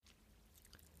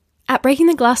At Breaking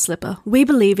the Glass Slipper, we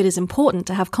believe it is important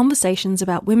to have conversations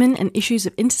about women and issues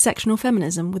of intersectional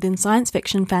feminism within science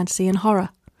fiction, fantasy and horror.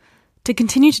 To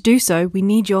continue to do so, we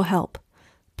need your help.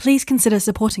 Please consider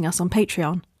supporting us on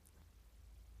Patreon.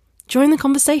 Join the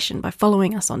conversation by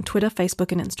following us on Twitter,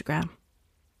 Facebook and Instagram.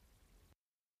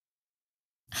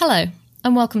 Hello,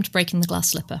 and welcome to Breaking the Glass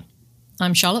Slipper.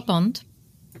 I'm Charlotte Bond.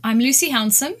 I'm Lucy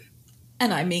Hanson.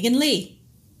 And I'm Megan Lee.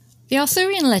 The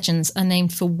Arthurian legends are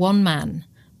named for one man,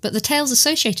 but the tales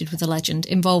associated with the legend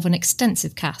involve an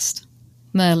extensive cast.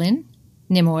 Merlin,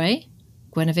 Nimue,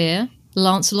 Guinevere,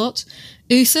 Lancelot,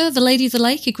 Uther, the Lady of the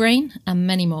Lake, Igraine, and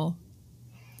many more.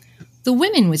 The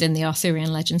women within the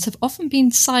Arthurian legends have often been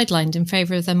sidelined in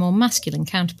favour of their more masculine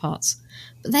counterparts,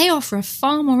 but they offer a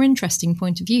far more interesting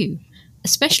point of view,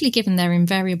 especially given their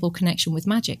invariable connection with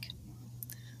magic.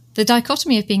 The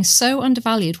dichotomy of being so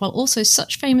undervalued while also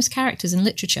such famous characters in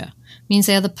literature means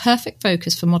they are the perfect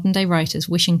focus for modern-day writers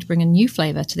wishing to bring a new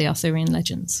flavour to the Arthurian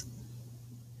legends.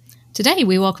 Today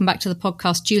we welcome back to the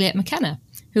podcast Juliet McKenna,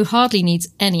 who hardly needs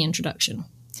any introduction.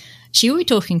 She will be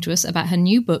talking to us about her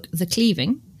new book, The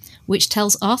Cleaving, which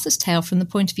tells Arthur's tale from the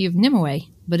point of view of Nimue,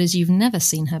 but as you've never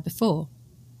seen her before.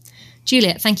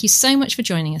 Juliet, thank you so much for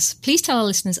joining us. Please tell our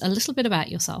listeners a little bit about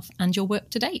yourself and your work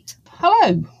to date.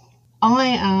 Hello, I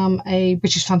am a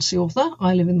British fantasy author.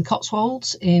 I live in the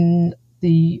Cotswolds in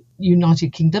the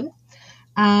United Kingdom,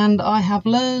 and I have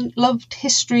loved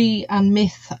history and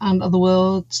myth and other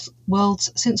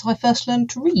worlds since I first learned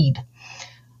to read.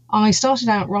 I started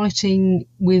out writing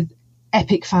with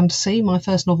epic fantasy. My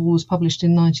first novel was published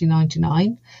in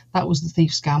 1999. That was The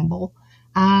Thief's Gamble.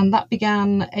 And that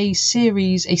began a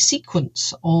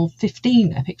sequence of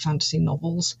 15 epic fantasy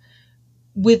novels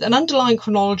with an underlying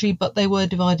chronology, but they were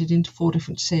divided into 4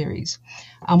 different series.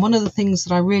 And one of the things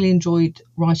that I really enjoyed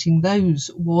writing those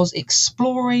was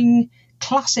exploring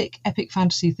classic epic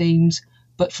fantasy themes,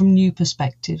 but from new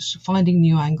perspectives, finding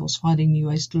new angles, finding new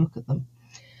ways to look at them.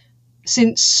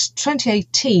 Since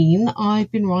 2018,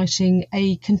 I've been writing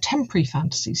a contemporary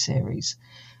fantasy series,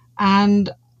 and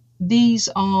these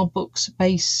are books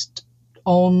based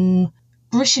on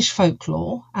British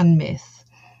folklore and myth.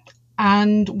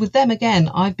 And with them, again,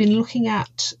 I've been looking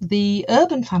at the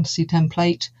urban fantasy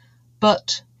template,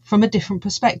 but from a different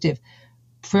perspective,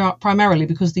 primarily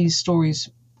because these stories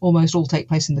almost all take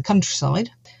place in the countryside.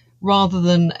 Rather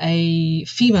than a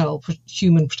female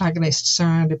human protagonist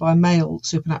surrounded by male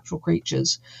supernatural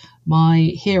creatures, my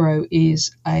hero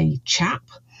is a chap,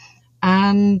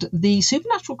 and the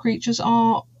supernatural creatures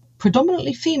are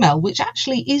predominantly female, which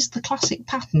actually is the classic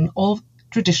pattern of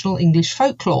traditional English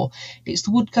folklore. It's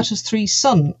the woodcutter's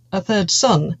third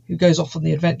son who goes off on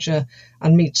the adventure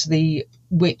and meets the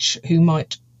witch who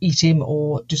might eat him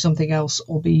or do something else,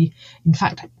 or be, in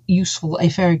fact, useful, a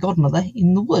fairy godmother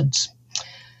in the woods.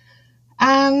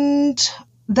 And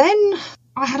then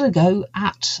I had a go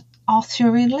at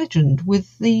Arthurian legend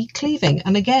with The Cleaving.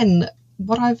 And again,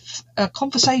 a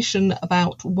conversation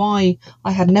about why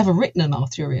I had never written an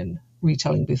Arthurian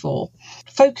retelling before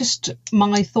focused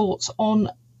my thoughts on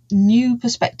new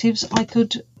perspectives I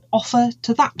could offer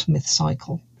to that myth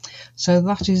cycle. So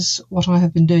that is what I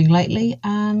have been doing lately,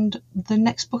 and the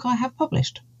next book I have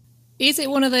published. Is it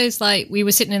one of those, like, we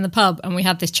were sitting in the pub and we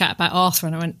had this chat about Arthur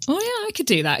and I went, oh yeah, I could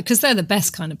do that, because they're the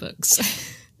best kind of books?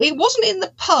 It wasn't in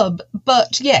the pub,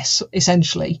 but yes,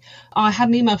 essentially. I had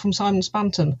an email from Simon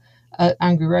Spanton at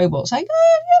Angry Robot saying,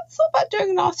 oh, have you ever thought about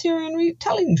doing an Arthurian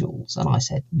retelling, Jules? And I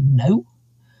said, no.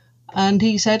 And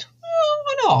he said, oh,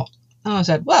 why not? And I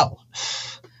said, well,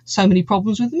 so many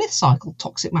problems with the myth cycle: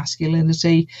 toxic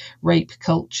masculinity, rape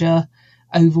culture,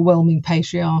 overwhelming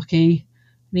patriarchy.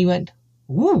 And he went,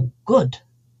 ooh, good.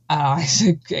 I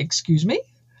said, excuse me?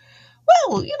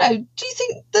 Well, do you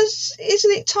think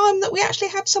isn't it time that we actually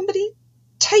had somebody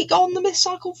take on the myth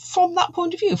cycle from that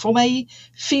point of view, from a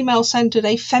female-centred,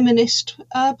 a feminist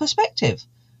perspective?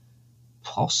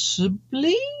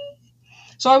 Possibly.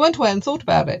 So I went away and thought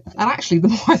about it. And actually, the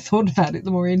more I thought about it,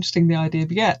 the more interesting the idea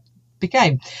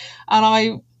became. And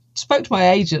I spoke to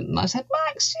my agent and I said,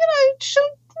 Max,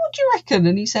 what do you reckon?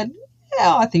 And he said,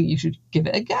 yeah, I think you should give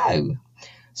it a go.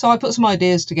 So I put some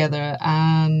ideas together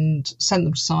and sent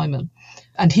them to Simon,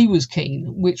 and he was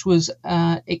keen, which was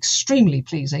extremely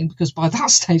pleasing, because by that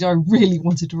stage I really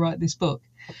wanted to write this book.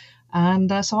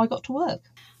 And so I got to work.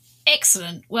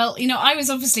 Excellent. Well, I was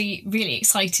obviously really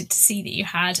excited to see that you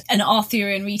had an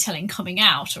Arthurian retelling coming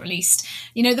out, or at least,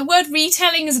 the word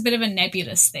retelling is a bit of a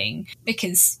nebulous thing,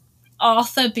 because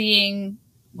Arthur being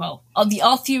the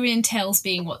Arthurian tales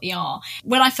being what they are.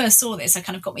 When I first saw this, it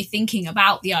kind of got me thinking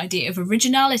about the idea of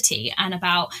originality and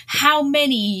about how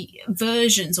many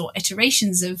versions or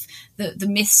iterations of the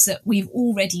myths that we've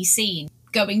already seen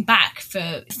going back for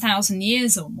 1,000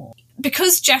 years or more.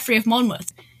 Because Geoffrey of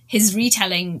Monmouth, his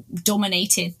retelling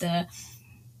dominated the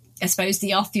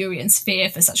Arthurian sphere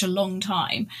for such a long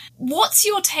time. What's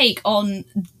your take on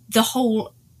the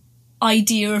whole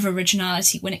idea of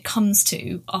originality when it comes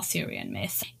to Arthurian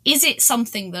myth? Is it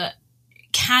something that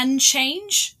can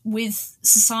change with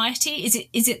society?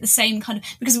 Is it the same kind of,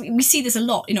 because we see this a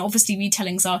lot, obviously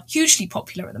retellings are hugely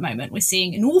popular at the moment. We're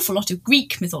seeing an awful lot of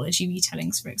Greek mythology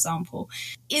retellings, for example.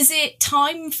 Is it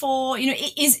time for,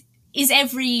 is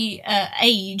every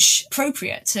age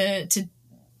appropriate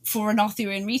for an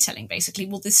Arthurian retelling, basically?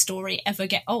 Will this story ever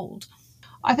get old?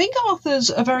 I think Arthur's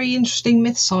a very interesting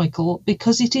myth cycle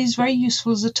because it is very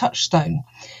useful as a touchstone.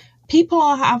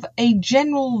 People have a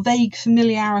general vague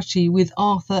familiarity with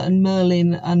Arthur and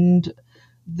Merlin and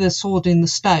the Sword in the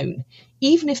Stone,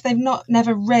 even if they've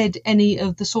never read any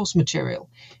of the source material,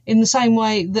 in the same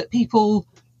way that people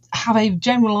have a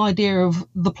general idea of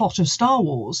the plot of Star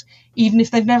Wars, even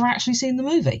if they've never actually seen the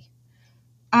movie.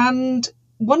 And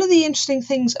one of the interesting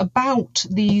things about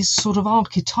these sort of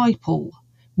archetypal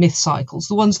myth cycles,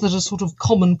 the ones that are sort of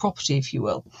common property, if you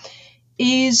will,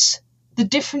 is the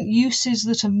different uses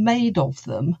that are made of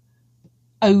them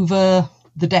over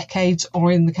the decades,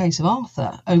 or in the case of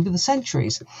Arthur, over the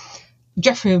centuries.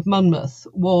 Geoffrey of Monmouth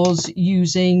was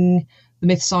using the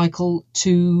myth cycle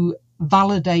to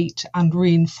validate and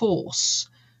reinforce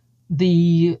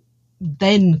the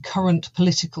then current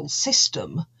political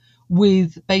system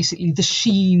with basically the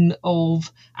sheen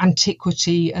of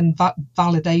antiquity and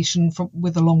validation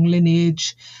with a long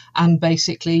lineage, and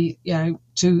basically,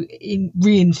 to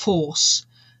reinforce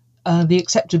the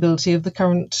acceptability of the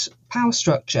current power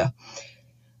structure.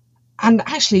 And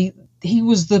actually, he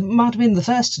was might have been the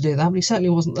first to do that, but he certainly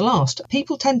wasn't the last.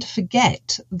 People tend to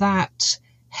forget that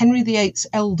Henry VIII's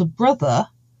elder brother,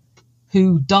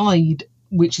 who died,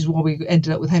 which is why we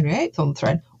ended up with Henry VIII on the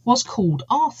throne, was called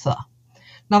Arthur.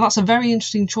 Now, that's a very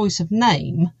interesting choice of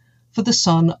name for the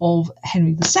son of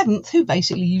Henry VII, who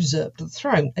basically usurped the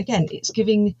throne. Again, it's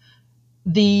giving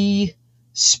the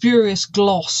spurious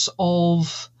gloss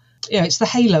of, it's the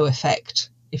halo effect,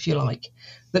 if you like,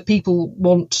 that people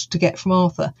want to get from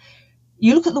Arthur.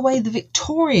 You look at the way the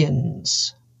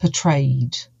Victorians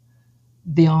portrayed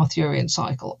the Arthurian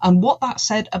cycle and what that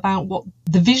said about what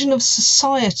the vision of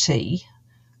society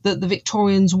that the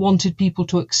Victorians wanted people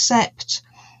to accept,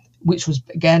 which was,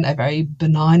 again, a very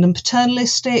benign and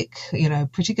paternalistic,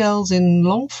 pretty girls in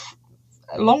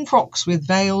long frocks with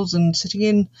veils and sitting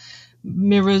in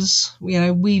mirrors,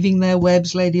 weaving their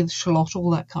webs, Lady of Shalott,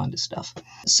 all that kind of stuff.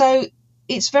 So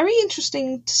it's very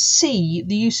interesting to see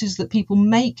the uses that people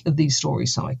make of these story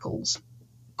cycles,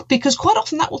 because quite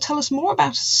often that will tell us more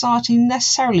about a society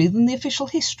necessarily than the official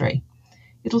history.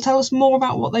 It'll tell us more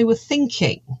about what they were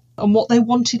thinking and what they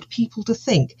wanted people to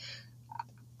think.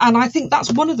 And I think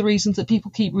that's one of the reasons that people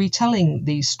keep retelling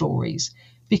these stories,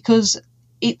 because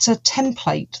it's a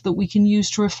template that we can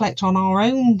use to reflect on our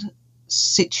own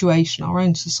situation, our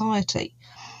own society.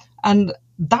 And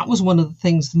that was one of the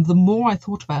things, the more I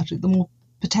thought about it, the more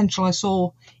potential I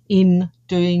saw in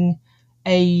doing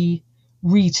a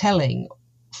retelling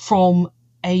from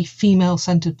a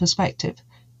female-centred perspective.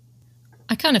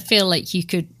 I kind of feel like you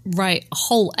could write a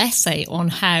whole essay on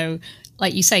how,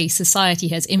 like you say, society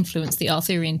has influenced the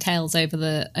Arthurian tales over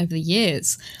the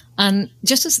years. And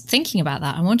just as thinking about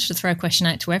that, I wanted to throw a question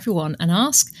out to everyone and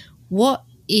ask, what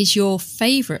is your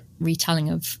favourite retelling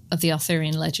of the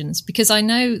Arthurian legends? Because I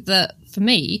know that for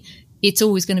me, it's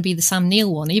always going to be the Sam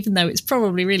Neill one, even though it's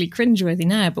probably really cringeworthy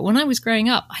now. But when I was growing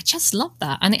up, I just loved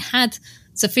that. And it had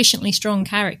sufficiently strong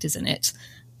characters in it,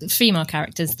 female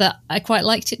characters, that I quite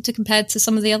liked it to compare to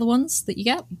some of the other ones that you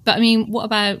get. But I mean, what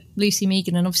about Lucy,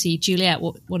 Megan, and obviously Juliet?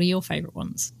 What are your favourite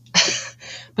ones?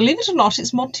 Believe it or not,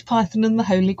 it's Monty Python and the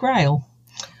Holy Grail.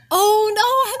 Oh, no,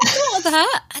 I hadn't thought of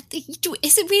that.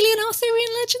 Is it really an Arthurian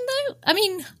legend, though? I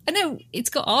mean, I know it's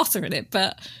got Arthur in it,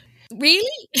 but really?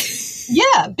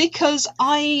 Yeah, because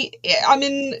I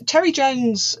mean, Terry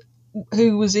Jones,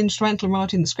 who was instrumental in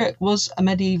writing the script, was a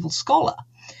medieval scholar.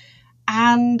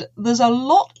 And there's a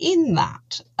lot in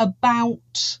that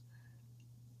about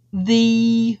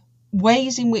the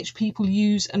ways in which people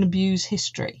use and abuse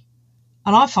history.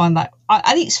 And I find that,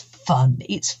 and it's fun,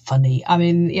 it's funny. I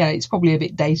mean, it's probably a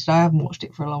bit dated. I haven't watched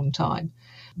it for a long time.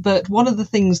 But one of the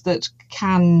things that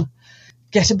can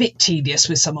get a bit tedious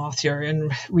with some Arthurian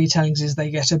retellings is they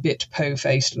get a bit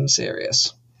po-faced and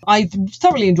serious. I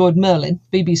thoroughly enjoyed Merlin,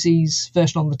 BBC's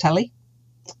version on the telly.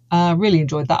 Really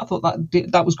enjoyed that. I thought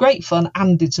that was great fun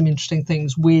and did some interesting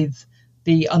things with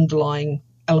the underlying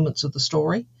elements of the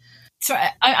story. So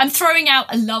I'm throwing out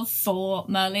a love for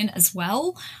Merlin as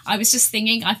well. I was just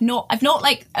thinking, I've not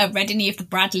read any of the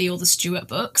Bradley or the Stewart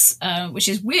books, which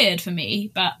is weird for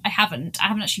me, but I haven't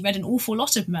actually read an awful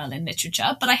lot of Merlin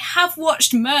literature, but I have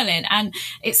watched Merlin, and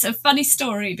it's a funny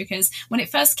story because when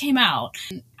it first came out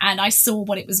and I saw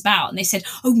what it was about, and they said,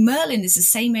 oh, Merlin is the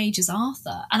same age as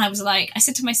Arthur. And I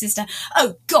said to my sister,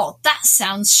 oh God, that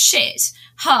sounds shit.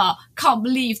 Can't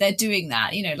believe they're doing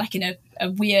that, like in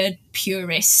a weird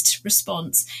purist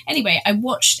response. Anyway, I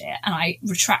watched it and I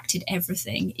retracted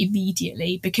everything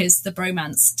immediately because the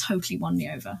bromance totally won me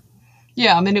over.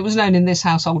 Yeah, I mean, it was known in this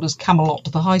household as Camelot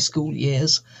to the high school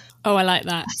years. Oh, I like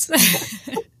that.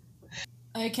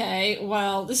 Okay,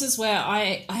 well, this is where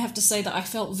I have to say that I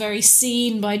felt very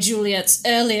seen by Juliet's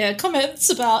earlier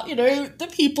comments about, the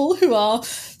people who are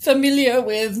familiar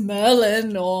with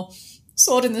Merlin or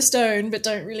Sword in the Stone but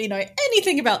don't really know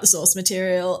anything about the source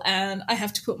material, and I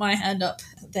have to put my hand up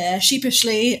there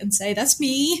sheepishly and say that's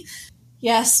me.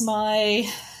 Yes, my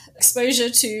exposure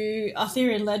to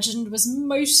Arthurian legend was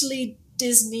mostly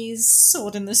Disney's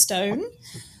Sword in the Stone.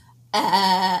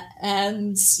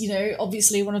 And,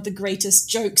 obviously one of the greatest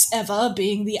jokes ever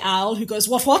being the owl who goes,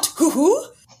 what, hoo?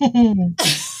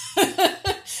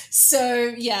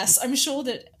 So, yes, I'm sure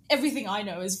that everything I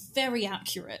know is very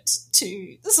accurate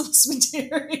to the source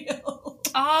material.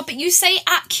 But you say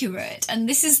accurate, and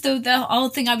this is the whole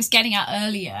thing I was getting at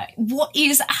earlier. What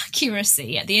is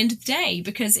accuracy at the end of the day?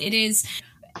 Because it is...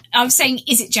 I was saying,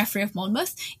 is it Geoffrey of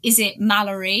Monmouth? Is it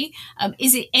Mallory?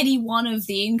 Is it any one of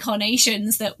the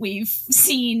incarnations that we've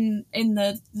seen in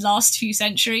the last few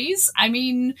centuries? I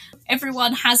mean,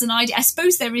 everyone has an idea. I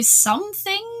suppose there is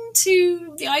something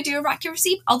to the idea of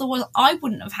accuracy. Otherwise, I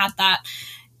wouldn't have had that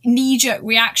knee-jerk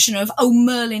reaction of, oh,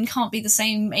 Merlin can't be the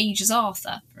same age as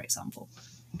Arthur, for example.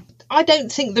 I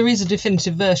don't think there is a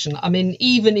definitive version. I mean,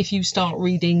 even if you start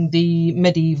reading the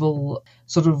medieval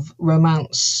sort of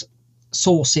romance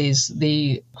sources,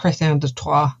 the Chrétien de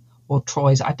Troyes or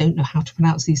Troyes, I don't know how to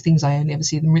pronounce these things, I only ever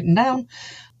see them written down.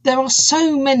 There are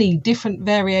so many different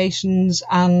variations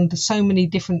and so many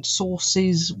different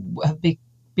sources have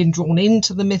been drawn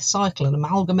into the myth cycle and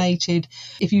amalgamated.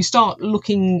 If you start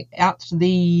looking at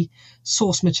the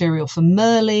source material for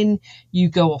Merlin, you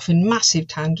go off in massive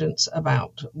tangents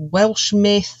about Welsh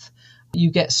myth. You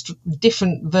get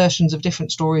different versions of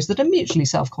different stories that are mutually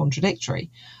self-contradictory.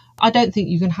 I don't think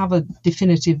you can have a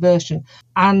definitive version.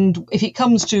 And if it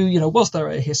comes to, was there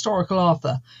a historical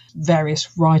Arthur?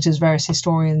 Various writers, various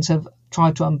historians have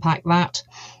tried to unpack that.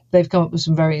 They've come up with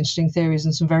some very interesting theories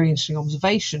and some very interesting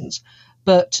observations.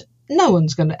 But no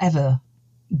one's going to ever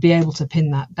be able to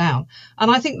pin that down.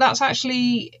 And I think that's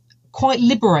actually quite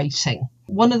liberating.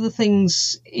 One of the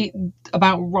things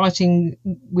about writing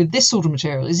with this sort of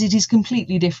material is it is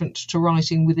completely different to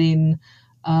writing within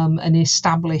an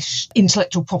established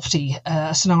intellectual property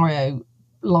scenario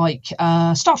like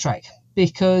Star Trek,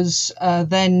 because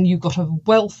then you've got a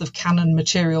wealth of canon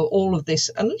material, all of this,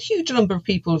 and a huge number of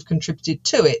people have contributed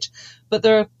to it, but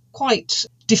there are quite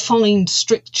defined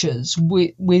strictures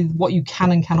with what you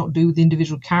can and cannot do with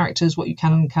individual characters, what you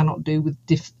can and cannot do with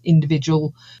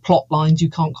individual plot lines.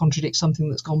 You can't contradict something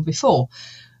that's gone before.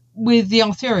 With the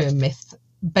Arthurian myth,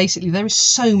 basically there is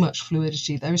so much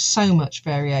fluidity, there is so much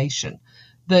variation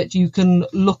that you can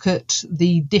look at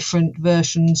the different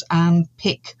versions and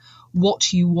pick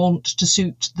what you want to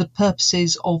suit the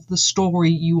purposes of the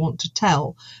story you want to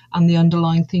tell and the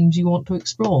underlying themes you want to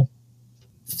explore.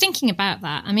 Thinking about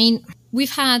that, I mean,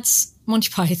 we've had Monty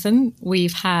Python,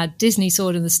 we've had Disney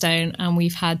Sword in the Stone, and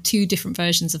we've had two different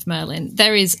versions of Merlin.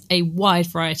 There is a wide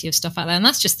variety of stuff out there, and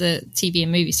that's just the TV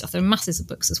and movie stuff. There are masses of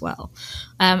books as well.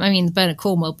 I mean, the Bernard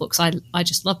Cornwell books, I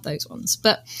just love those ones.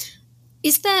 But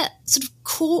is there sort of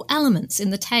core elements in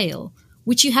the tale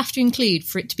which you have to include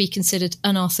for it to be considered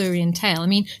an Arthurian tale? I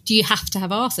mean, do you have to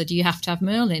have Arthur? Do you have to have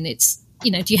Merlin?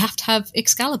 Do you have to have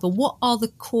Excalibur? What are the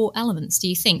core elements, do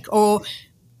you think? Or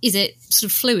is it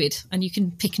sort of fluid and you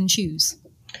can pick and choose?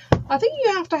 I think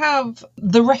you have to have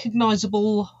the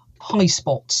recognisable high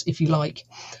spots, if you like.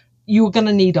 You're going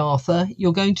to need Arthur.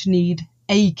 You're going to need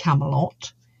a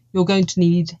Camelot. You're going to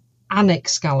need an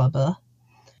Excalibur.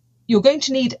 You're going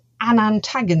to need an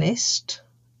antagonist,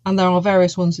 and there are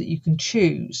various ones that you can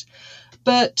choose.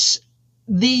 But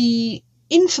the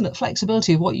infinite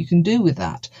flexibility of what you can do with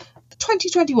that.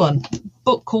 2021, a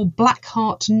book called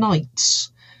Blackheart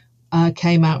Nights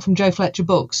came out from Joe Fletcher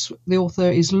Books. The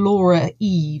author is Laura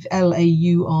Eve,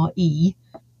 Laure,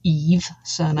 Eve,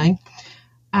 surname.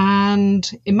 And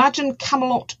imagine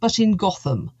Camelot but in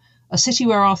Gotham, a city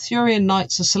where Arthurian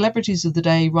knights are celebrities of the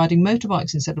day, riding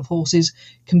motorbikes instead of horses,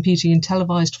 competing in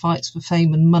televised fights for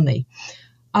fame and money.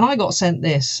 And I got sent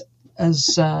this as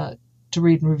to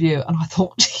read and review, and I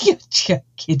thought, you're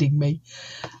kidding me.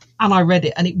 And I read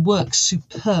it, and it works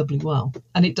superbly well.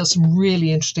 And it does some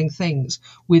really interesting things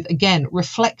with, again,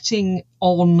 reflecting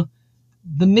on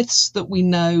the myths that we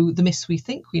know, the myths we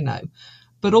think we know,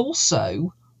 but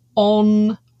also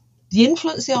on the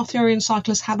influence the Arthurian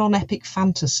cycle has had on epic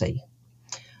fantasy.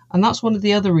 And that's one of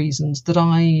the other reasons that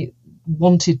I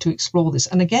wanted to explore this.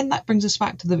 And again, that brings us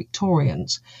back to the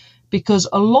Victorians, because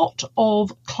a lot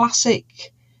of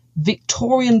classic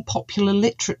Victorian popular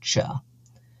literature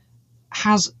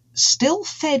has still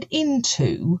fed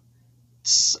into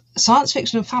science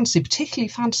fiction and fantasy, particularly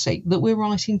fantasy, that we're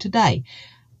writing today.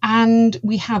 And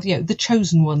we have, the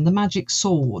chosen one, the magic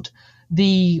sword,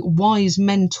 the wise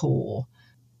mentor,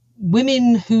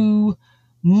 women who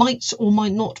might or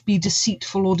might not be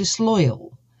deceitful or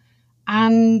disloyal.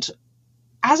 And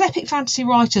as epic fantasy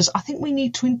writers, I think we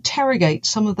need to interrogate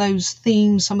some of those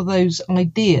themes, some of those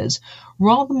ideas,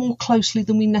 rather more closely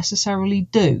than we necessarily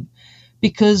do,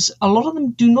 because a lot of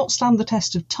them do not stand the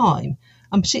test of time.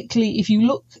 And particularly if you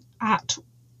look at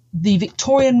the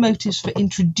Victorian motives for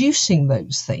introducing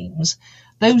those themes,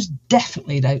 those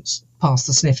definitely don't pass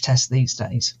the sniff test these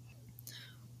days.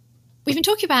 We've been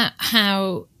talking about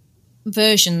how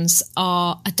versions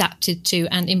are adapted to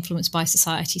and influenced by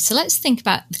society. So let's think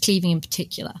about the cleaving in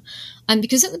particular. And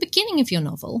because at the beginning of your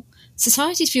novel,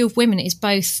 society's view of women is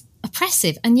both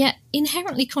oppressive and yet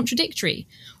inherently contradictory.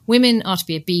 Women are to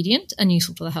be obedient and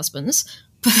useful to their husbands,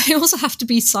 but they also have to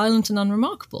be silent and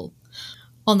unremarkable.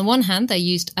 On the one hand, they're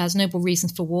used as noble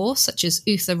reasons for war, such as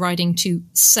Uther riding to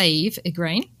save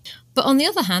Igraine. But on the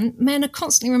other hand, men are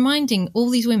constantly reminding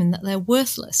all these women that they're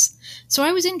worthless. So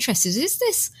I was interested, is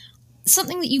this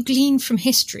something that you gleaned from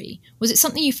history? Was it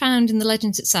something you found in the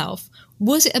legends itself?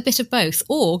 Was it a bit of both?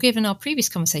 Or, given our previous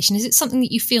conversation, is it something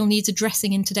that you feel needs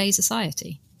addressing in today's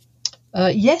society?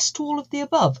 Yes to all of the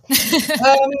above.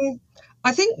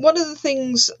 I think one of the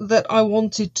things that I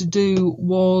wanted to do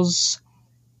was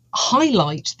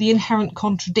highlight the inherent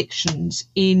contradictions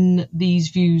in these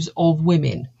views of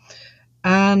women.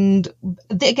 And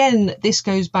again, this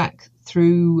goes back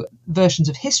through versions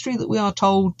of history that we are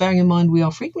told, bearing in mind we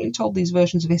are frequently told these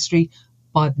versions of history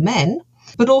by men,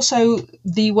 but also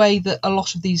the way that a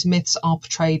lot of these myths are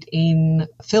portrayed in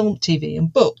film, TV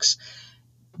and books,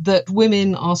 that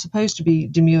women are supposed to be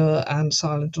demure and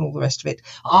silent and all the rest of it.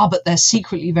 But they're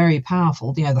secretly very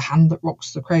powerful. The hand that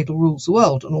rocks the cradle rules the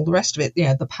world and all the rest of it.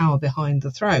 The power behind the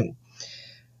throne.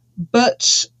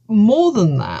 But more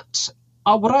than that,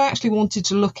 what I actually wanted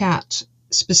to look at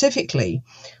specifically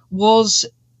was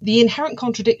the inherent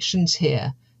contradictions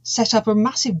here set up a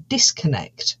massive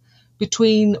disconnect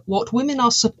between what women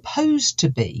are supposed to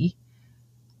be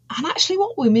and actually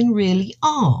what women really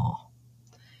are.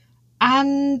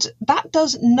 And that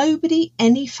does nobody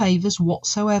any favours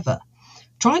whatsoever.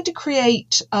 Trying to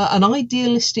create an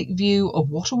idealistic view of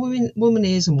what a woman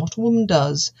is and what a woman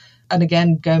does, and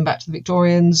again, going back to the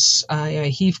Victorians,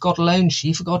 he forgot alone,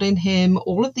 she forgot in him,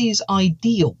 all of these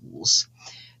ideals,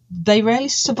 they rarely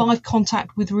survive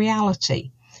contact with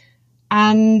reality.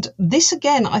 And this,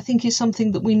 again, I think is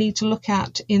something that we need to look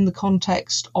at in the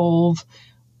context of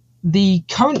the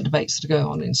current debates that are going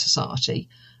on in society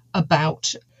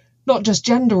about not just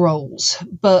gender roles,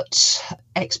 but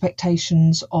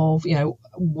expectations of,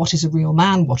 what is a real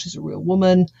man, what is a real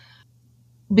woman,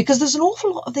 because there's an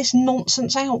awful lot of this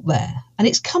nonsense out there, and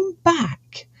it's come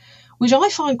back, which I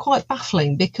find quite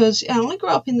baffling, because I grew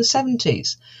up in the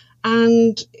 70s,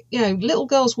 and little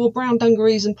girls wore brown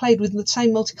dungarees and played with the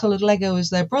same multicoloured Lego as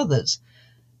their brothers.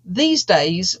 These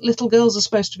days, little girls are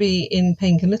supposed to be in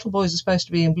pink and little boys are supposed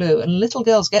to be in blue, and little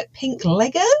girls get pink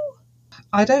Lego?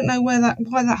 I don't know why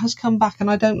that has come back,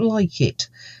 and I don't like it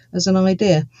as an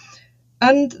idea.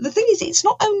 And the thing is, it's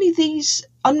not only these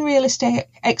unrealistic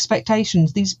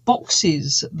expectations, these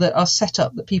boxes that are set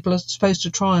up that people are supposed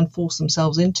to try and force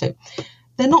themselves into.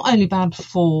 They're not only bad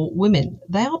for women,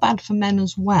 they are bad for men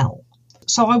as well.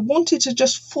 So I wanted to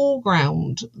just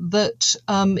foreground that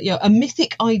a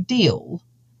mythic ideal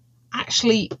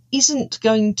actually isn't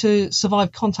going to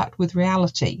survive contact with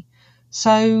reality.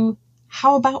 So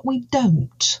how about we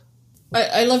don't?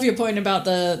 I love your point about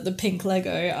the pink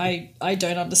Lego. I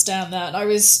don't understand that. I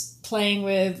was playing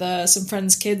with some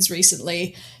friends' kids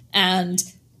recently, and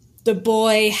the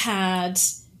boy had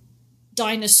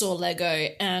dinosaur Lego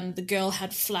and the girl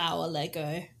had flower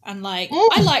Lego. And I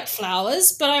like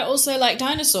flowers, but I also like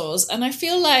dinosaurs. And I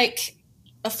feel like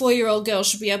a 4-year-old girl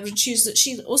should be able to choose that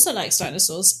she also likes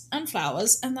dinosaurs and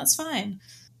flowers, and that's fine.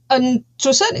 And to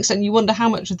a certain extent, you wonder how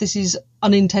much of this is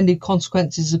unintended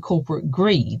consequences of corporate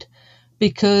greed,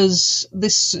 because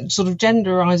this sort of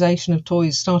genderisation of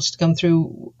toys started to come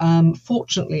through,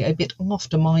 fortunately, a bit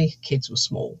after my kids were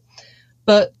small.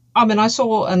 But, I mean, I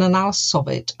saw an analysis of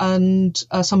it, and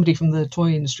somebody from the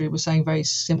toy industry was saying very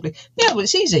simply, yeah, well,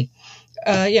 it's easy.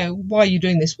 Why are you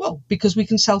doing this? Well, because we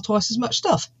can sell twice as much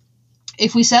stuff.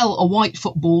 If we sell a white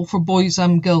football for boys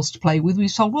and girls to play with,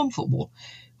 we've sold one football.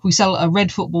 If we sell a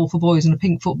red football for boys and a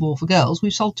pink football for girls,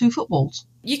 we've sold 2 footballs.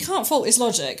 You can't fault his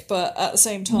logic, but at the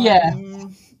same time,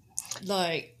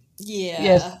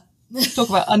 Yes. Talk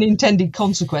about unintended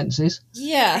consequences.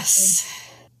 Yes.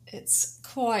 It's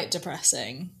quite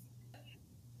depressing.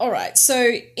 All right,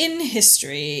 so in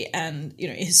history and,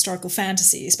 in historical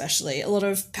fantasy especially, a lot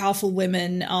of powerful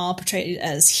women are portrayed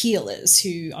as healers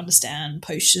who understand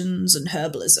potions and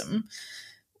herbalism.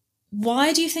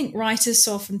 Why do you think writers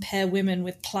so often pair women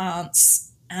with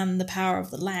plants and the power of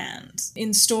the land?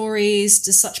 In stories,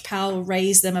 does such power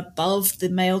raise them above the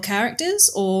male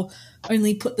characters or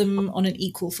only put them on an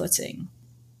equal footing?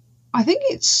 I think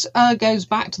it goes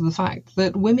back to the fact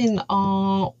that women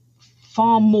are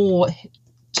far more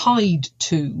tied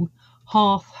to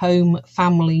hearth, home,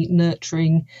 family,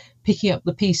 nurturing, picking up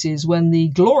the pieces. When the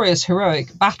glorious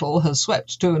heroic battle has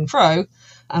swept to and fro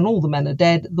and all the men are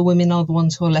dead, the women are the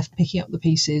ones who are left picking up the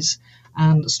pieces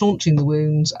and staunching the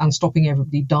wounds and stopping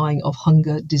everybody dying of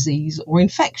hunger, disease or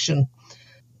infection.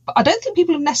 But I don't think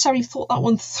people have necessarily thought that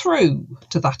one through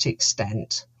to that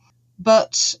extent.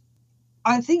 But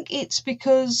I think it's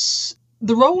because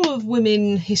the role of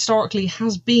women historically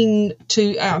has been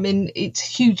it's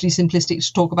hugely simplistic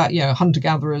to talk about,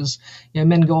 hunter-gatherers,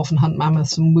 men go off and hunt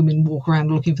mammoths and women walk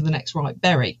around looking for the next ripe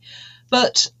berry.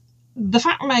 But the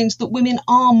fact remains that women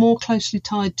are more closely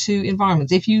tied to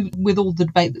environments. With all the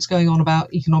debate that's going on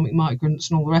about economic migrants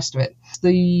and all the rest of it,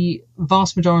 the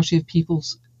vast majority of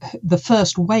the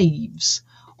first waves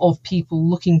of people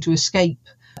looking to escape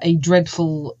a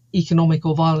dreadful economic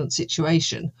or violent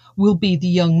situation will be the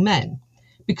young men,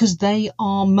 because they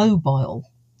are mobile.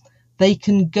 They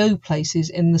can go places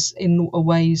in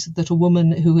ways that a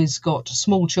woman who has got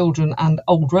small children and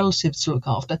old relatives to look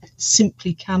after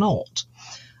simply cannot.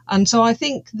 And so I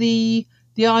think the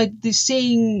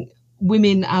seeing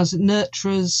women as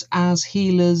nurturers, as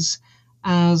healers,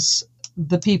 as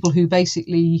the people who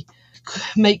basically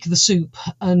make the soup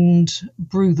and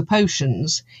brew the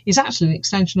potions is actually an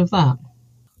extension of that.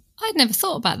 I'd never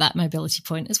thought about that mobility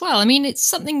point as well. I mean, it's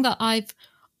something that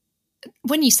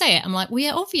when you say it, I'm like, well,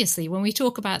 yeah, obviously, when we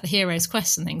talk about the hero's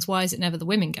quest and things, why is it never the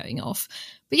women going off?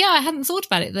 But yeah, I hadn't thought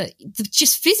about it, that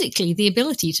just physically the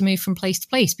ability to move from place to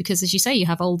place, because as you say, you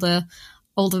have older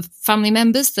family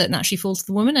members that naturally fall to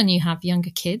the woman and you have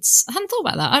younger kids. I hadn't thought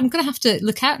about that. I'm going to have to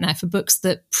look out now for books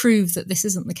that prove that this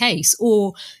isn't the case,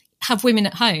 or have women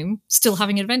at home still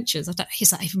having adventures. Is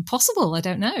that even possible? I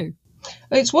don't know.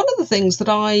 It's one of the things that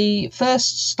I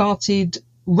first started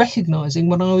recognising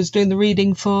when I was doing the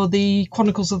reading for the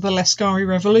Chronicles of the Lescari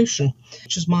Revolution,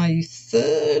 which was my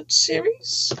 3rd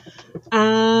series.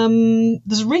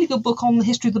 There's a really good book on the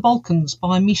history of the Balkans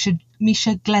by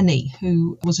Misha Glenny,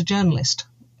 who was a journalist,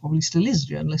 probably still is a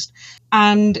journalist.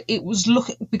 And it was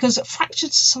because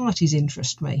fractured societies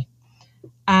interest me,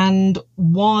 and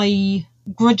why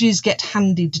grudges get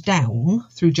handed down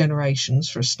through generations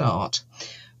for a start.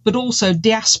 But also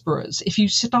diasporas. If you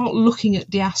start looking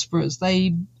at diasporas,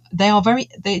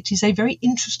 it is a very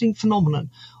interesting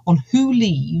phenomenon on who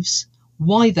leaves,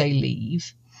 why they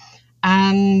leave.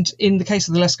 And in the case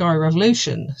of the Lescari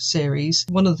Revolution series,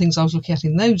 one of the things I was looking at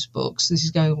in those books, this is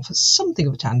going off at something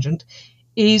of a tangent,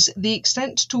 is the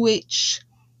extent to which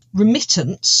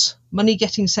remittance, money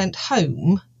getting sent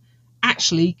home,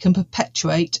 actually can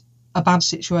perpetuate a bad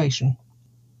situation.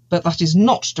 But that is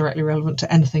not directly relevant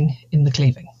to anything in the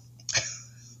cleaving.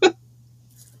 Well,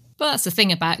 that's the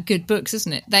thing about good books,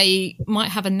 isn't it? They might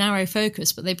have a narrow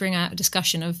focus, but they bring out a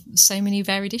discussion of so many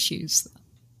varied issues.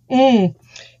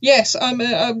 Yes,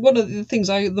 one of the things,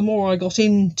 the more I got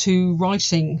into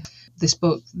writing this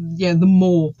book, the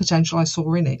more potential I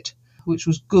saw in it, which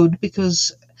was good,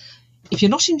 because if you're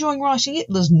not enjoying writing it,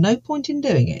 there's no point in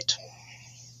doing it.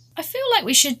 I feel like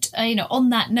we should, on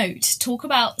that note, talk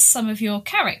about some of your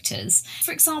characters.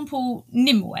 For example,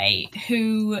 Nimue,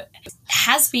 who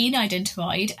has been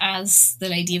identified as the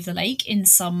Lady of the Lake in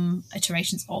some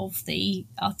iterations of the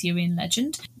Arthurian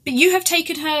legend. But you have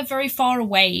taken her very far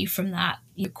away from that,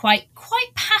 quite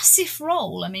passive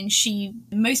role. I mean,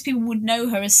 most people would know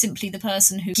her as simply the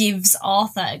person who gives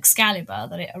Arthur Excalibur,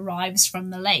 that it arrives from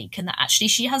the lake, and that actually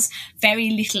she has very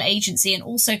little agency and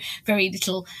also very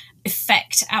little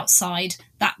effect outside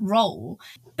that role.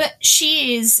 But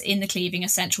she is, in The Cleaving, a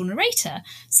central narrator.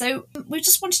 So we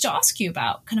just wanted to ask you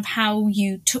about kind of how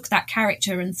you took that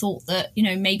character and thought that,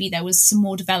 maybe there was some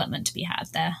more development to be had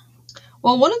there.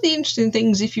 Well, one of the interesting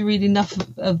things, if you read enough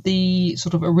of the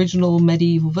sort of original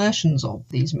medieval versions of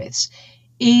these myths,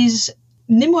 is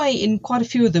Nimue, in quite a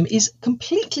few of them, is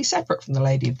completely separate from the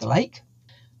Lady of the Lake,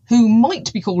 who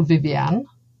might be called Viviane.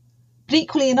 But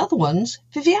equally in other ones,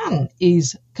 Viviane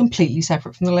is completely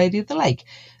separate from the Lady of the Lake.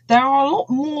 There are a lot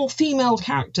more female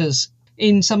characters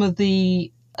in some of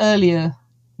the earlier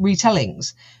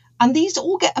retellings, and these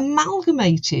all get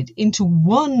amalgamated into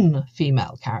one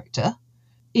female character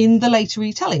in the later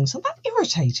retellings, and that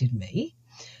irritated me.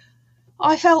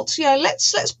 I felt,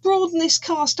 let's broaden this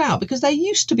cast out, because there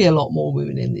used to be a lot more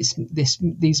women in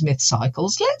these myth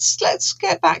cycles. Let's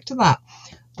get back to that.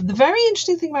 The very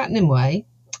interesting thing about Nimue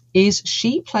is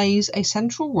she plays a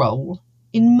central role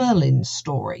in Merlin's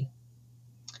story.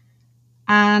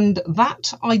 And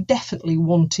that I definitely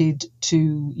wanted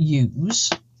to use.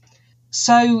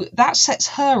 So that sets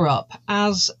her up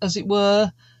as it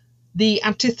were, the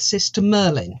antithesis to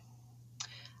Merlin.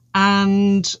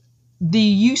 And the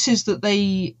uses that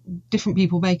different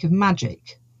people make of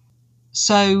magic.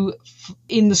 So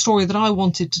in the story that I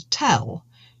wanted to tell,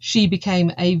 she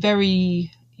became a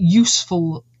very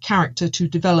useful character to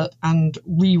develop and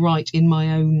rewrite in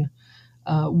my own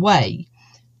way,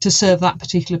 to serve that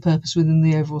particular purpose within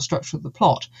the overall structure of the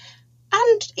plot.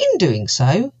 And in doing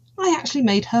so, I actually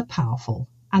made her powerful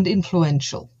and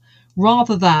influential,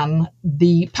 rather than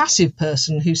the passive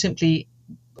person who simply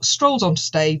strolls onto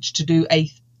stage to do a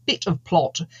bit of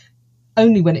plot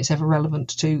only when it's ever relevant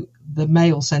to the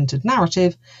male-centred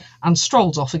narrative, and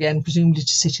strolls off again, presumably to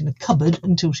sit in a cupboard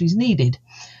until she's needed,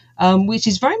 which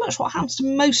is very much what happens to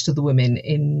most of the women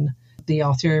in the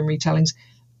Arthurian retellings,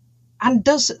 and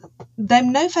does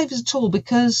them no favours at all,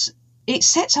 because it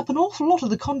sets up an awful lot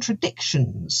of the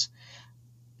contradictions.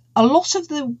 A lot of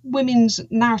the women's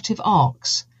narrative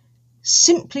arcs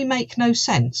simply make no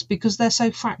sense because they're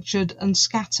so fractured and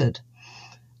scattered.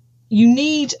 You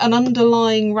need an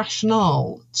underlying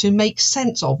rationale to make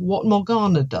sense of what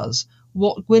Morgana does,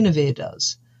 what Guinevere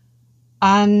does.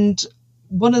 And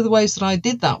one of the ways that I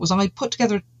did that was I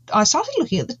started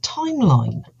looking at the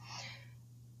timeline.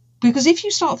 Because if you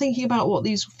start thinking about what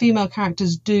these female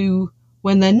characters do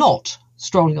when they're not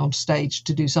strolling on stage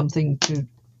to do something to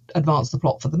advance the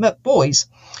plot for the boys,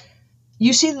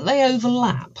 you see that they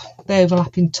overlap. They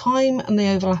overlap in time and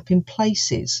they overlap in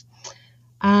places.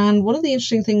 And one of the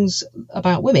interesting things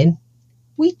about women,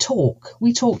 we talk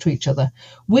to each other.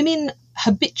 Women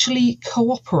habitually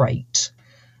cooperate.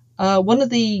 One of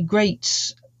the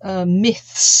great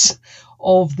myths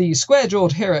of the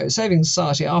square-jawed hero saving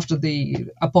society after the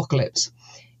apocalypse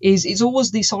is it's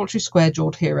always the solitary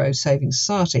square-jawed hero saving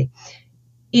society.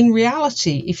 In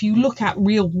reality, if you look at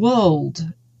real-world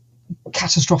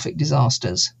catastrophic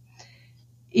disasters,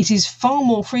 it is far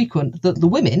more frequent that the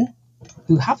women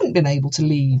who haven't been able to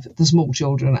leave the small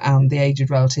children and the aged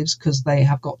relatives because they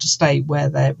have got to stay where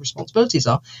their responsibilities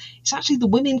are, it's actually the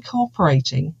women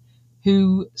cooperating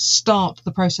who start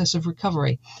the process of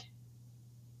recovery.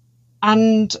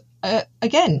 And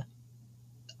again,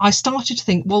 I started to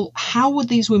think, well, how would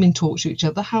these women talk to each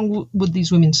other? How would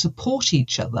these women support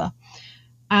each other?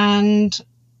 And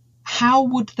how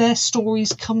would their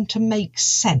stories come to make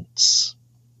sense?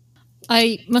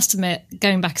 I must admit,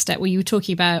 going back a step, where you were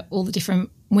talking about all the different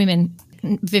women,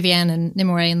 Viviane and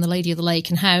Nimue and the Lady of the Lake,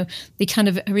 and how they kind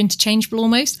of are interchangeable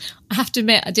almost. I have to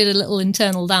admit, I did a little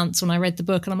internal dance when I read the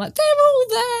book, and I'm like, they're all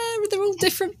there, they're all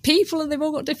different people, and they've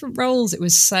all got different roles. It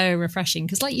was so refreshing,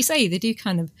 because like you say, they do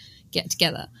kind of get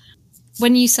together.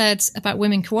 When you said about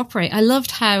women cooperate, I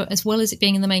loved how, as well as it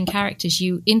being in the main characters,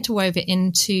 you interwove it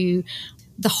into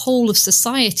the whole of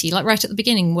society, like right at the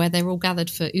beginning where they're all gathered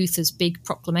for Uther's big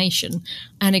proclamation,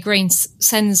 and Igraine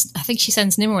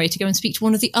sends Nimue to go and speak to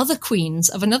one of the other queens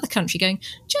of another country, going,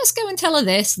 just go and tell her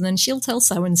this, and then she'll tell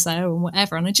so-and-so and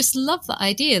whatever. And I just love that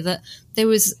idea that there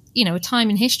was, a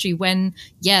time in history when,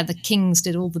 the kings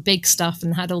did all the big stuff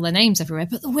and had all their names everywhere,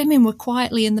 but the women were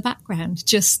quietly in the background,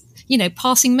 just,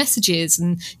 passing messages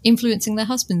and influencing their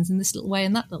husbands in this little way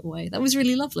and that little way. That was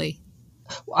really lovely.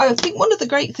 I think one of the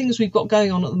great things we've got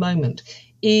going on at the moment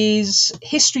is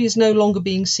history is no longer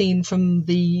being seen from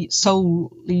the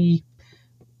solely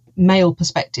male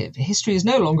perspective. History is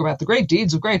no longer about the great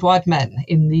deeds of great white men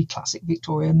in the classic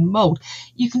Victorian mould.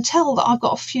 You can tell that I've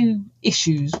got a few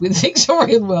issues with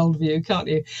Victorian worldview, can't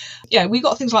you? Yeah, we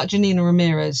got things like Janina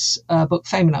Ramirez's book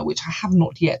Femina, which I have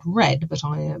not yet read, but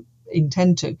I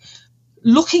intend to.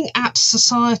 Looking at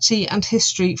society and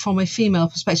history from a female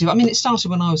perspective. I mean, it started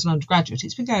when I was an undergraduate.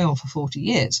 It's been going on for 40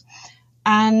 years.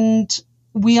 And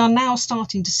we are now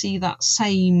starting to see that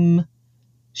same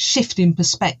shift in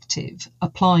perspective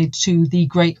applied to the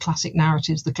great classic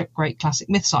narratives, the great classic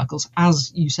myth cycles.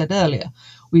 As you said earlier,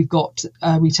 we've got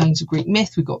retellings of Greek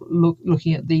myth. We've got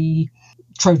looking at the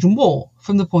Trojan War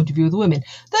from the point of view of the women.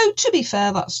 Though, to be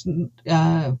fair, that's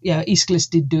Aeschylus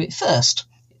did do it first.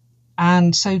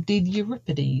 And so did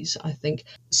Euripides, I think.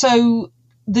 So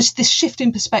this shift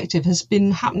in perspective has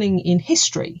been happening in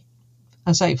history,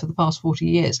 I say, for the past 40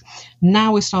 years.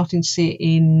 Now we're starting to see it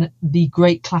in the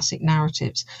great classic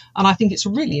narratives. And I think it's a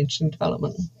really interesting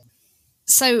development.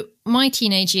 So my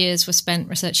teenage years were spent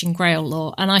researching Grail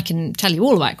lore, and I can tell you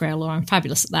all about Grail lore. I'm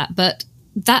fabulous at that. But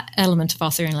that element of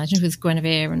Arthurian legend with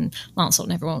Guinevere and Lancelot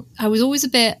and everyone, I was always a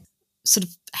bit sort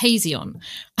of hazy on.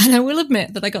 And I will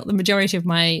admit that I got the majority of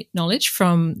my knowledge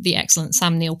from the excellent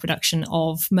Sam Neill production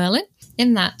of Merlin,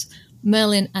 in that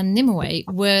Merlin and Nimue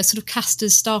were sort of cast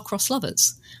as star-crossed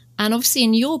lovers. And obviously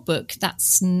in your book,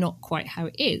 that's not quite how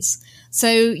it is. So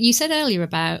you said earlier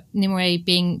about Nimue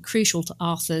being crucial to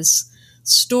Arthur's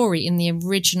story in the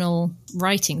original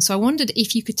writing. So I wondered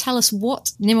if you could tell us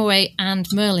what Nimue and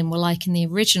Merlin were like in the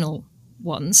original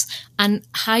ones, and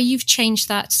how you've changed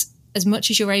that as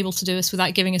much as you're able to do us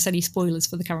without giving us any spoilers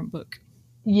for the current book.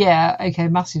 Yeah, okay,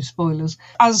 massive spoilers.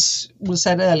 As was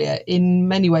said earlier, in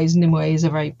many ways, Nimue is a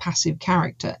very passive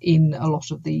character in a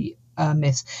lot of the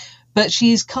myths, but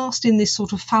she is cast in this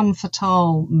sort of femme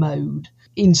fatale mode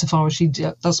insofar as she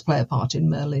does play a part in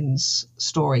Merlin's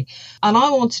story. And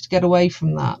I wanted to get away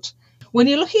from that. When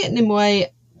you're looking at Nimue,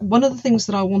 one of the things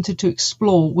that I wanted to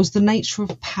explore was the nature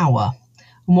of power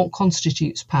and what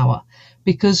constitutes power,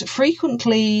 because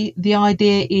frequently the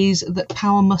idea is that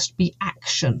power must be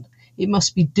action. It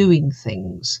must be doing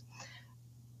things.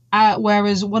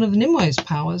 Whereas one of Nimue's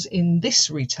powers in this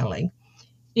retelling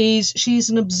is she is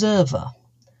an observer.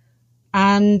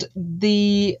 And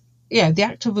the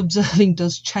act of observing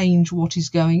does change what is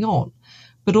going on.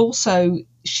 But also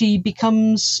she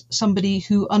becomes somebody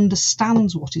who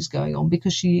understands what is going on,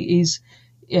 because she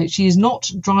is not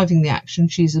driving the action,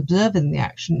 she is observing the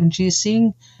action, and she is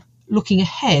looking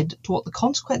ahead to what the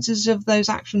consequences of those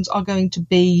actions are going to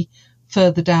be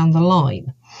further down the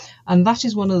line. And that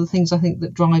is one of the things I think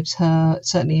that drives her,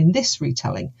 certainly in this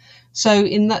retelling. So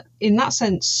in that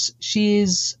sense, she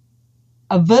is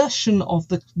a version of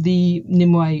the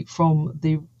Nimue from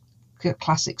the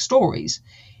classic stories,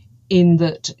 in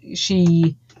that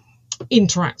she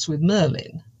interacts with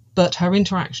Merlin, but her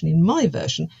interaction in my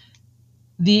version,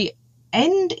 the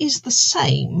end is the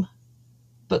same,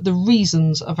 but the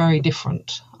reasons are very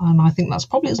different. And I think that's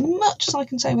probably as much as I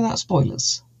can say without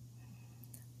spoilers.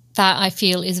 That, I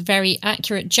feel, is a very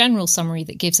accurate general summary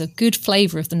that gives a good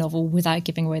flavour of the novel without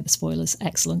giving away the spoilers.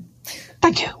 Excellent.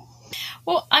 Thank you.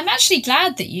 Well, I'm actually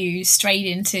glad that you strayed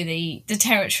into the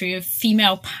territory of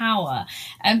female power,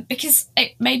 because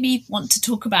it made me want to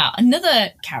talk about another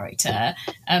character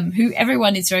who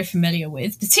everyone is very familiar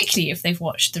with, particularly if they've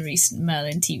watched the recent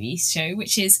Merlin TV show,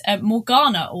 which is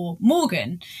Morgana, or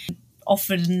Morgan,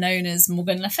 often known as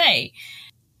Morgan Le Fay.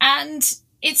 And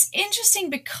it's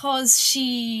interesting because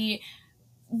she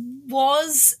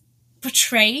was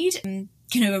portrayed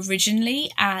originally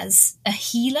as a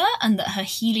healer, and that her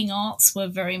healing arts were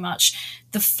very much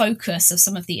the focus of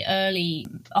some of the early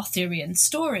Arthurian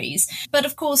stories. But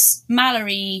of course,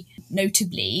 Mallory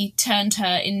notably turned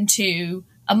her into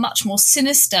a much more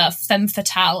sinister femme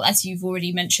fatale, as you've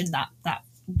already mentioned that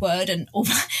word, and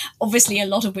obviously a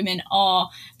lot of women are,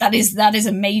 that is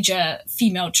a major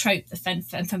female trope, the femme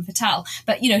fatale.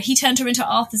 But he turned her into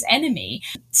Arthur's enemy.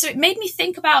 So it made me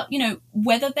think about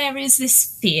whether there is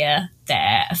this fear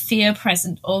there, a fear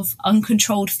present of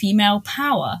uncontrolled female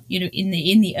power in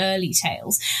the early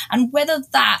tales, and whether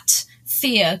that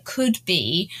fear could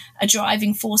be a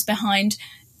driving force behind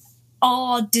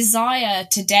our desire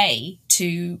today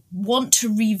to want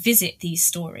to revisit these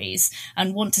stories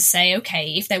and want to say,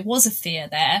 okay, if there was a fear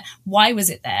there, why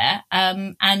was it there?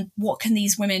 And what can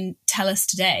these women tell us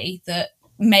today that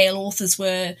male authors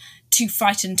were too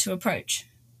frightened to approach?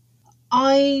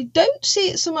 I don't see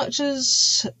it so much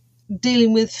as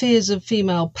dealing with fears of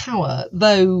female power,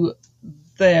 though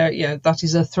that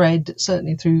is a thread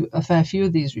certainly through a fair few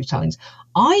of these retellings.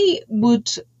 I would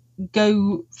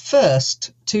go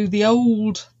first to the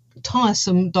old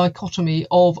tiresome dichotomy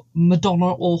of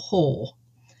Madonna or whore,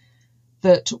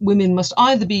 that women must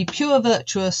either be pure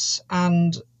virtuous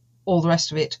and all the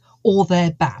rest of it, or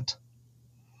they're bad.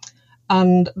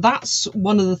 And that's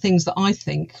one of the things that I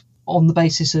think, on the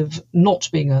basis of not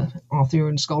being an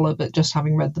Arthurian scholar, but just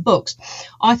having read the books,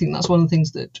 I think that's one of the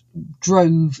things that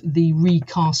drove the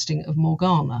recasting of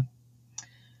Morgana.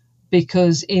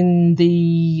 Because in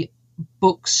the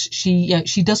books,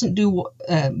 she doesn't do what,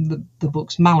 the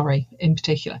books, Mallory in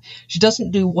particular, she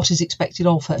doesn't do what is expected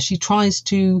of her. She tries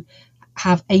to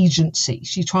have agency.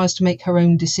 She tries to make her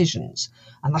own decisions.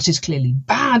 And that is clearly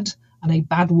bad. And a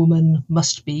bad woman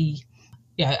must be,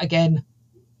 again,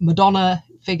 Madonna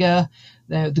figure,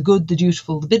 the good, the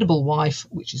dutiful, the biddable wife,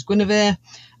 which is Guinevere,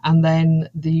 and then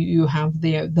you have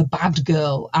the bad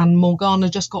girl, and Morgana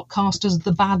just got cast as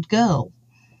the bad girl.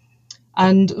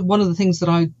 And one of the things that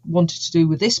I wanted to do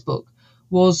with this book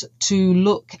was to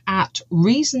look at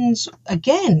reasons,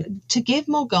 again, to give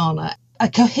Morgana a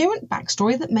coherent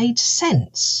backstory that made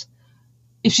sense.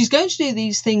 If she's going to do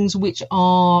these things which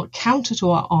are counter to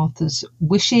Arthur's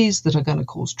wishes, that are going to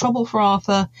cause trouble for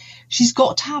Arthur, she's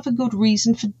got to have a good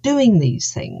reason for doing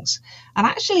these things. And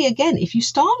actually, again, if you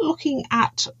start looking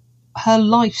at her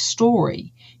life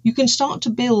story, you can start to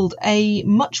build a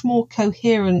much more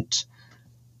coherent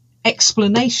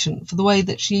explanation for the way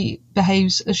that she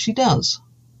behaves as she does.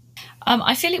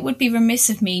 I feel it would be remiss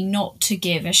of me not to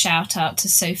give a shout out to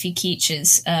Sophie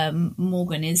Keach's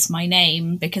Morgan Is My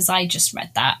Name, because I just read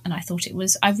that and I thought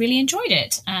I really enjoyed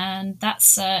it. And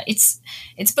that's it's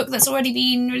a book that's already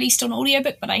been released on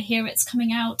audiobook, but I hear it's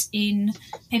coming out in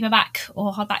paperback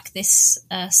or hardback this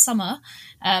summer.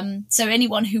 So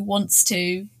anyone who wants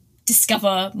to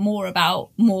discover more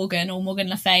about Morgan or Morgan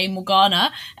Le Fay,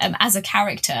 Morgana, as a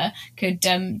character, could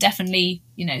definitely,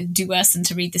 do worse than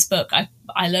to read this book.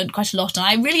 I learned quite a lot, and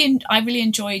I really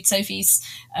enjoyed Sophie's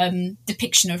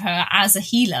depiction of her as a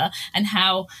healer, and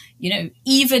how,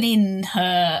 even in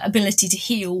her ability to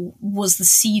heal was the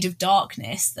seed of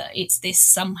darkness, that it's this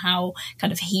somehow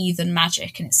kind of heathen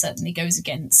magic, and it certainly goes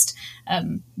against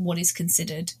what is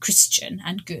considered Christian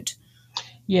and good.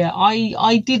 Yeah,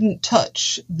 I didn't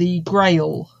touch the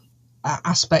Grail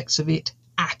aspects of it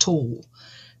at all,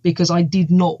 because I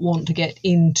did not want to get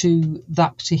into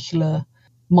that particular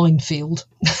minefield.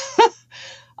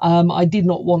 I did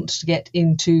not want to get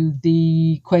into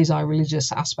the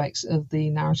quasi-religious aspects of the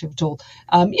narrative at all.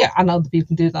 And other people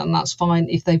can do that, and that's fine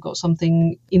if they've got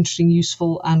something interesting,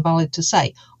 useful and valid to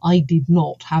say. I did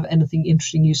not have anything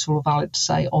interesting, useful or valid to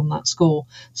say on that score,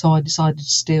 so I decided to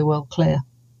steer well clear.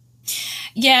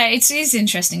 Yeah, it is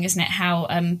interesting, isn't it? How,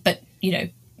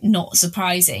 not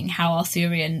surprising how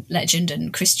Arthurian legend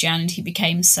and Christianity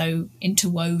became so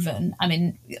interwoven. I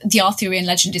mean, the Arthurian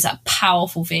legend is a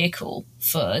powerful vehicle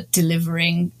for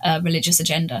delivering a religious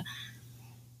agenda.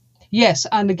 Yes,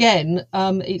 and again,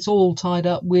 it's all tied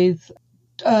up with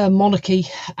monarchy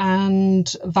and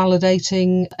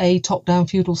validating a top-down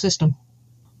feudal system.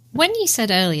 When you said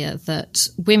earlier that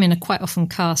women are quite often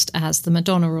cast as the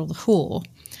Madonna or the whore,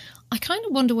 I kind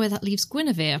of wonder where that leaves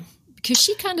Guinevere, because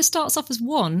she kind of starts off as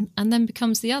one and then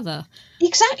becomes the other.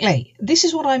 Exactly. This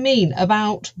is what I mean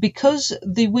about, because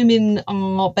the women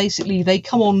are basically, they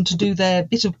come on to do their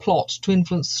bit of plot to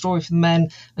influence the story for the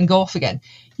men and go off again.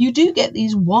 You do get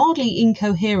these wildly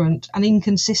incoherent and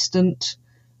inconsistent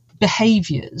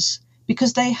behaviours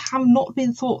because they have not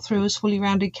been thought through as fully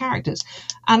rounded characters.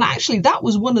 And actually, that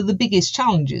was one of the biggest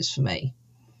challenges for me,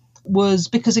 was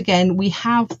because, again, we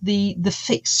have the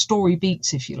fixed story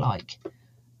beats, if you like,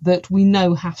 that we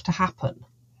know have to happen.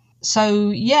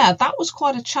 So, yeah, that was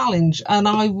quite a challenge. And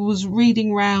I was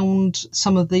reading round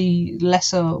some of the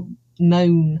lesser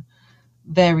known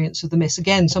variants of the myths.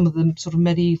 Again, some of the sort of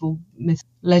medieval myth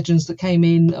legends that came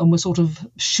in and were sort of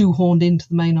shoehorned into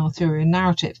the main Arthurian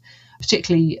narrative,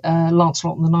 particularly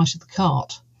Lancelot and the Knight of the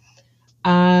Cart.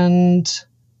 And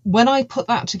when I put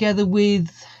that together with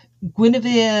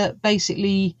Guinevere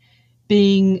basically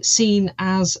being seen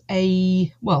as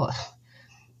a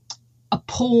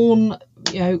pawn,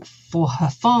 for her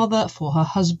father, for her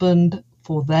husband,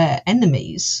 for their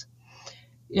enemies.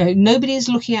 Nobody is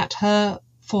looking at her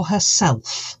for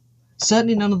herself.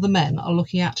 Certainly none of the men are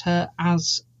looking at her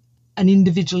as an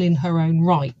individual in her own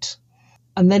right.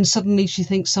 And then suddenly she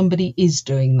thinks somebody is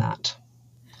doing that.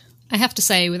 I have to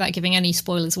say, without giving any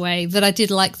spoilers away, that I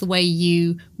did like the way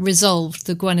you resolved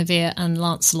the Guinevere and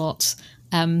Lancelot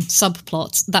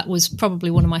subplot. That was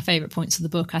probably one of my favourite points of the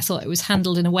book. I thought it was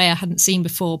handled in a way I hadn't seen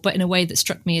before, but in a way that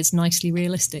struck me as nicely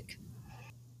realistic.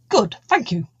 Good,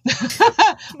 thank you.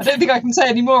 I don't think I can say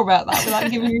any more about that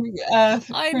without giving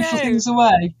crucial things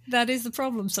away. That is the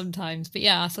problem sometimes. But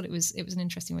yeah, I thought it was an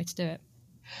interesting way to do it.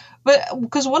 But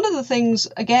because one of the things,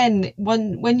 again,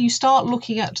 when you start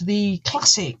looking at the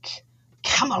classic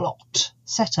Camelot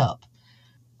setup,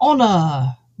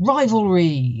 honour,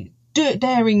 rivalry,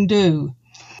 daring do,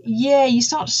 yeah, you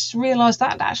start to realise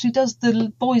that actually does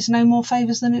the boys no more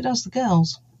favours than it does the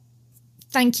girls.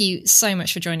 Thank you so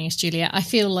much for joining us, Juliet. I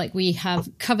feel like we have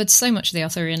covered so much of the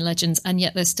Arthurian legends, and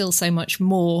yet there's still so much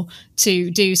more to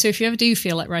do. So if you ever do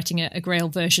feel like writing a Grail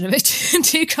version of it,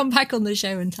 do come back on the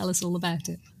show and tell us all about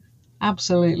it.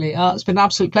 Absolutely. It's been an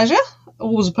absolute pleasure.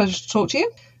 Always a pleasure to talk to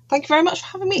you. Thank you very much for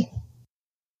having me.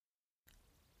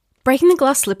 Breaking the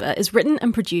Glass Slipper is written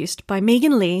and produced by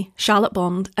Megan Lee, Charlotte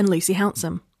Bond, and Lucy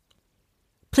Hounsome.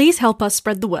 Please help us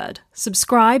spread the word.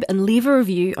 Subscribe and leave a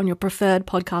review on your preferred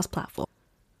podcast platform.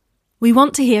 We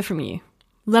want to hear from you.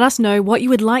 Let us know what you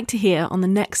would like to hear on the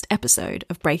next episode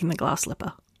of Breaking the Glass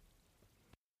Slipper.